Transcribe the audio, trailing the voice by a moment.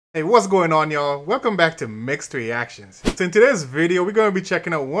Hey, what's going on, y'all? Welcome back to Mixed Reactions. So in today's video, we're going to be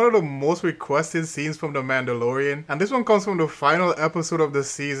checking out one of the most requested scenes from The Mandalorian. And this one comes from the final episode of the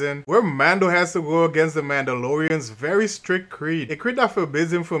season, where Mando has to go against the Mandalorian's very strict creed. A creed that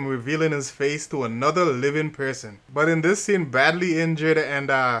forbids him from revealing his face to another living person. But in this scene, badly injured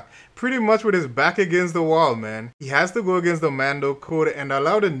and pretty much with his back against the wall, man, he has to go against the Mando code and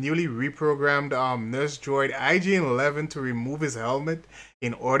allow the newly reprogrammed nurse droid IG-11 to remove his helmet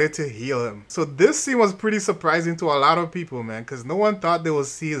in order to heal him. So this scene was pretty surprising to a lot of people, man, because no one thought they would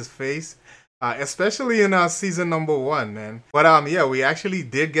see his face, especially in season number 1, man. But yeah, we actually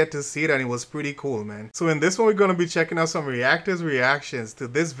did get to see it and it was pretty cool, man. So in this one, we're going to be checking out some Reactors reactions to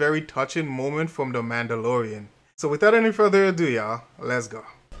this very touching moment from The Mandalorian. So without any further ado, y'all, let's go.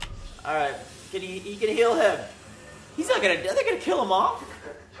 Alright, you can heal him. He's not gonna, they're gonna kill him off.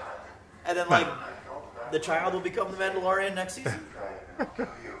 And then, like, the child will become the Mandalorian next season. Kill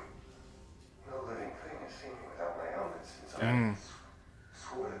you. No living thing has seen me without my helmet since I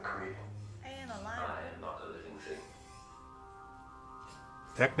swore to creed. I am alive. I am not a living thing.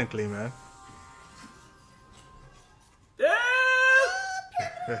 Technically, man.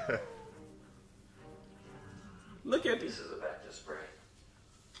 Look at This is a vector spray.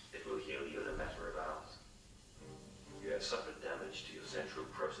 It will heal you in a matter of hours. You have suffered damage to your central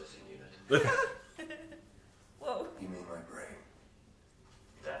processing unit. Whoa. You mean my brain?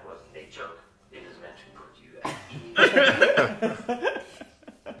 That wasn't a joke. It is meant to put you at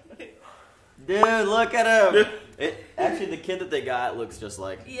ease. Dude, look at him. Actually, the kid that they got looks just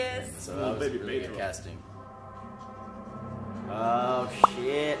like. Yes. So that was really good casting. Oh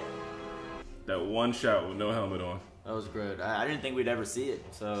shit. That one shot with no helmet on. That was good. I didn't think we'd ever see it,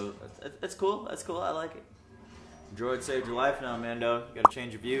 so that's cool. That's cool. I like it. Droid saved your life now, Mando. You gotta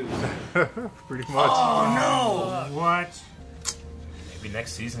change your views. Pretty much. Oh no! What? Maybe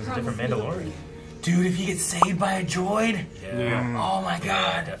next season is a different Mandalorian. Dude, if he gets saved by a droid? Yeah. Oh my god.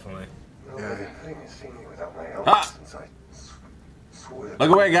 Yeah, definitely. No living thing has seen me without my helmet since I swore to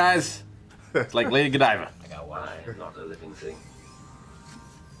Look away, guys. It's like Lady Godiva. I got one. I am not a living thing.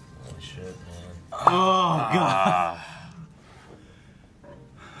 Holy shit, man. Oh god.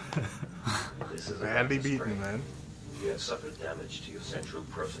 This is a Badly vector spray. beaten, man. You have suffered damage to your central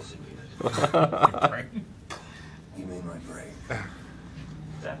processing unit. You mean my brain?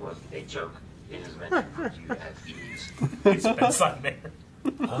 That wasn't a joke. It is meant to put you at ease. It's been something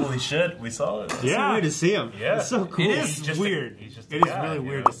there. Holy shit, we saw it. It's so weird to see him. Yeah. It's so cool. It It's is weird. He's just It is really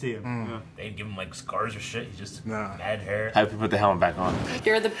weird to see him. Yeah. They didn't give him like scars or shit. He's just Nah. mad hair. Have to put the helmet back on.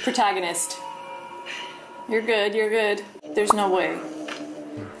 You're the protagonist. You're good, you're good. There's no way.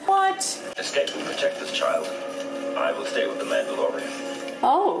 What? Escape and protect this child. I will stay with the Mandalorian.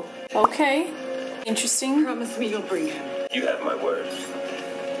 Oh, okay. Interesting. Promise me you'll bring him. You have my word.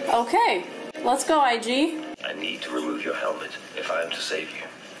 Okay, let's go, IG. I need to remove your helmet if I am to save you.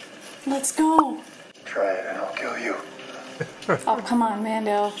 Let's go. Try it and I'll kill you. Oh, come on,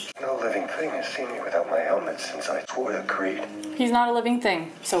 Mando. No living thing has seen me without my helmet since I swore to creed. He's not a living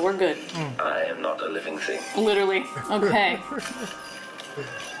thing, so we're good. I am not a living thing. Literally. Okay.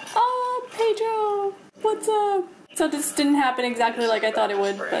 Oh, Pedro. What's up? So this didn't happen exactly like I thought it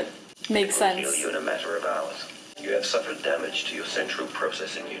would, but makes It will heal sense. you in a matter of hours. You have suffered damage to your central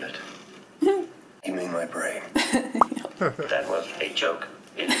processing unit. You mean my brain? That wasn't a joke.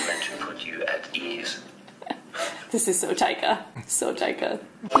 It is meant to put you at ease. This is so Taika. So Taika.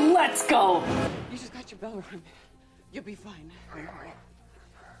 Let's go. You just got your bell rung. You'll be fine.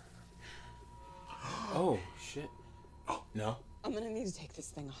 Oh, shit. Oh, no. I'm gonna need to take this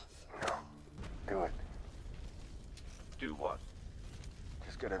thing off. No. Do it. Do what?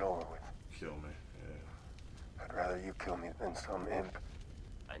 Just get it over with. Kill me. Yeah. I'd rather you kill me than some imp.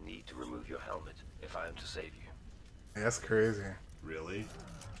 I need to remove your helmet if I am to save you. That's crazy. Really?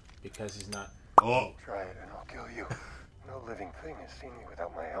 Because he's not. Oh! Try it and I'll kill you. No living thing has seen me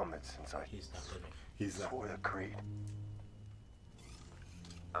without my helmet since I He's not living. He's not. swore to creed.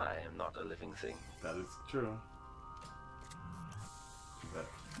 I am not a living thing. That is true.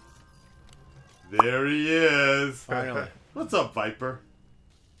 There he is. Finally. What's up, Viper?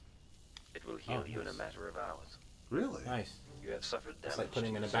 It will heal you in a matter of hours. Really? Nice. You have suffered damage like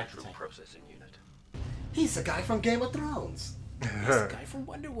putting to him in the a back central tank. processing unit. He's the guy from Game of Thrones. He's the guy from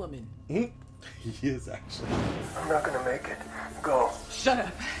Wonder Woman. He is actually. I'm not gonna make it. Go. Shut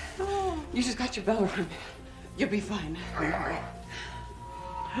up. You just got your bell rung. You'll be fine. Leave me.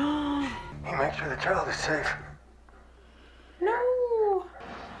 You make sure the child is safe. No.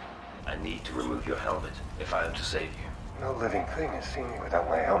 I need to remove your helmet if I am to save you. No living thing has seen me without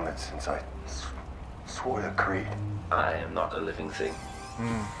my helmet since I swore to creed. I am not a living thing.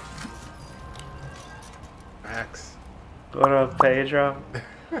 What up, Pedro?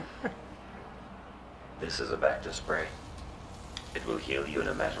 This is a Reactor spray. It will heal you in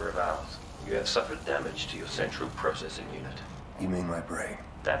a matter of hours. You have suffered damage to your central processing unit. You mean my brain?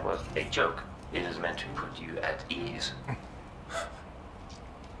 That was a joke. It is meant to put you at ease.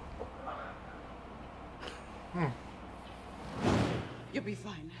 You'll be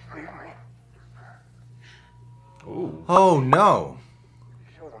fine. Ooh. Oh no.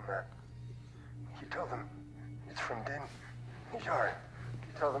 Show them that. You tell them it's from Din. Yard.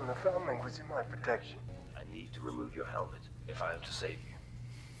 You tell them the foundling was in my protection. I need to remove your helmet if I am to save you.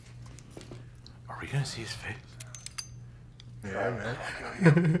 Are we gonna see his face? Yeah,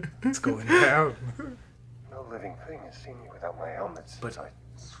 man. It's going down. No living thing has seen me without my helmet since I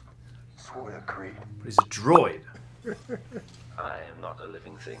swore the creed. But he's a droid. I am not a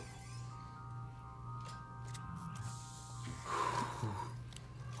living thing.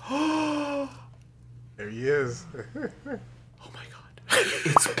 There he is. Oh my god.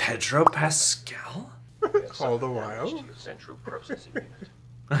 It's Pedro Pascal? All the while. To your central processing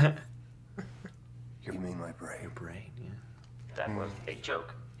unit. You mean my brain? Your brain, yeah. That was a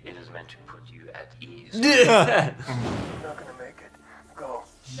joke. It is meant to put you at ease. You're not gonna make it. Go.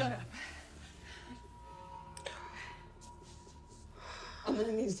 Shut up. I'm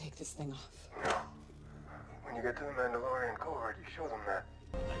gonna need to take this thing off. No. When you get to the Mandalorian cohort, you show them that.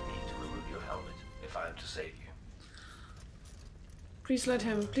 I need to remove your helmet if I am to save you. Please let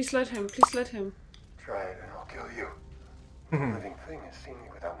him. Please let him. Please let him. Try it and I'll kill you. No living thing has seen me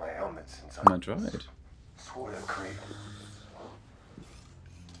without my helmet since I I'm a droid. swore the creed.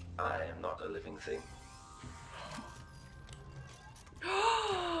 I am not a living thing.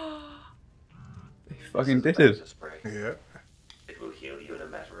 He fucking did it. Spray. Yeah. It will heal you in a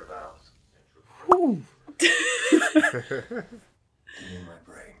matter of hours. You mean my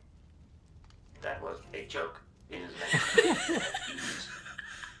brain? That was a joke. It is meant to put you at ease.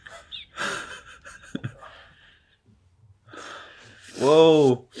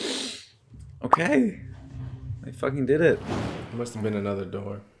 Whoa. Okay. They fucking did it. Must have been another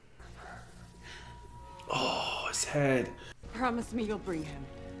door. Oh, his head. Promise me you'll bring him.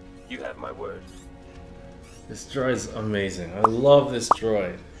 You have my word. This droid's amazing. I love this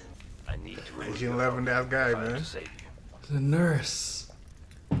droid. I need to remove Agent 11, that guy, man. to save you. The nurse.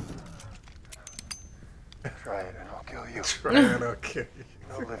 Try it and I'll kill you. Try it, I'll kill you.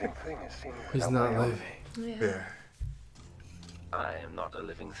 No living thing has seen me He's without not my helmet. living. Yeah. I am not a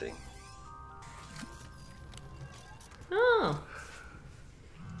living thing. Oh.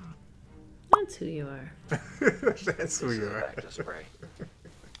 That's who you are. That's who you are. Reactor spray.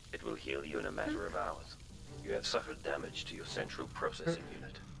 It will heal you in a matter of hours. You have suffered damage to your central processing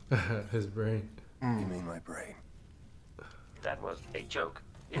unit. His brain. You mean my brain? That was a joke.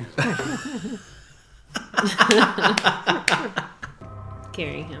 It is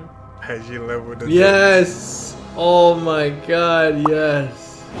Carrying him. Agent 11 with the Yes! Oh my god,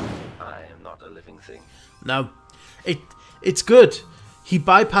 yes. I am not a living thing. No. It's good. He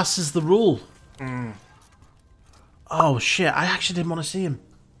bypasses the rule. Oh shit, I actually didn't want to see him.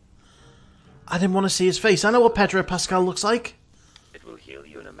 I didn't want to see his face. I know what Pedro Pascal looks like. It will heal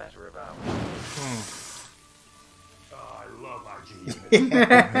you in a matter of hours. Oh, I love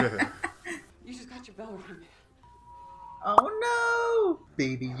RG. You just got your bell rung. Oh no!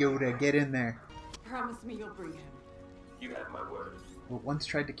 Baby Yoda, get in there. Promise me you'll bring him. You have my word. What once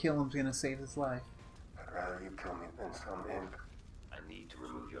tried to kill him's gonna save his life. I'd rather you kill me than some imp. I need to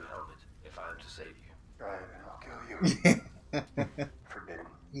remove your helmet if I am to save you. Try it and I'll kill you. Forbidden.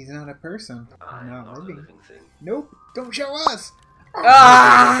 He's not a person. I am Not not a living. living thing. Nope, don't show us!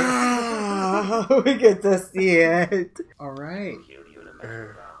 Ah! We get to see it. Alright. It will heal you in a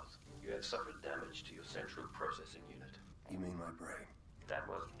matter of hours. You have suffered damage to your central processing unit. You mean my brain? That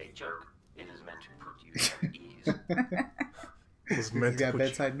was a joke. It is meant to put you at ease. Was meant He's to got put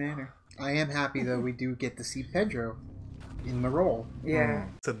bedside manner. I am happy though we do get to see Pedro in the role. Yeah.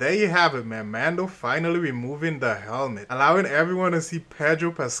 So there you have it, man. Mando finally removing the helmet, allowing everyone to see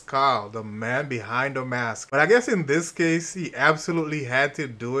Pedro Pascal, the man behind the mask. But I guess in this case, he absolutely had to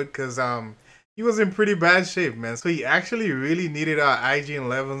do it because he was in pretty bad shape, man. So he actually really needed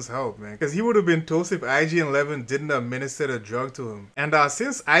IG-11's help, man, because he would have been toast if IG-11 didn't administer the drug to him. And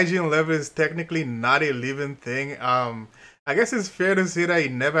since IG-11 is technically not a living thing, I guess it's fair to say that he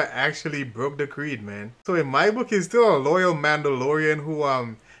never actually broke the creed, man. So in my book, he's still a loyal Mandalorian who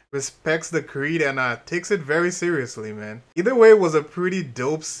respects the creed and takes it very seriously, man. Either way, it was a pretty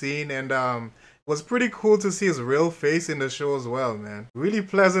dope scene, and was pretty cool to see his real face in the show as well, man. Really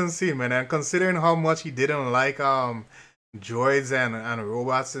pleasant scene, man. And considering how much he didn't like droids and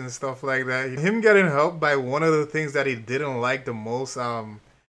robots and stuff like that. Him getting helped by one of the things that he didn't like the most,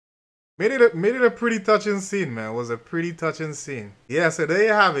 made it a pretty touching scene, man. It was a pretty touching scene. Yeah, so there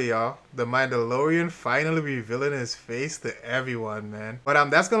you have it, y'all. The Mandalorian finally revealing his face to everyone, man.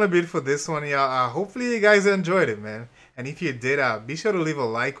 But that's gonna be it for this one, y'all. Hopefully you guys enjoyed it, man. And if you did, be sure to leave a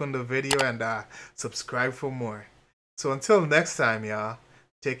like on the video and subscribe for more. So until next time, y'all,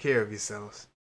 take care of yourselves.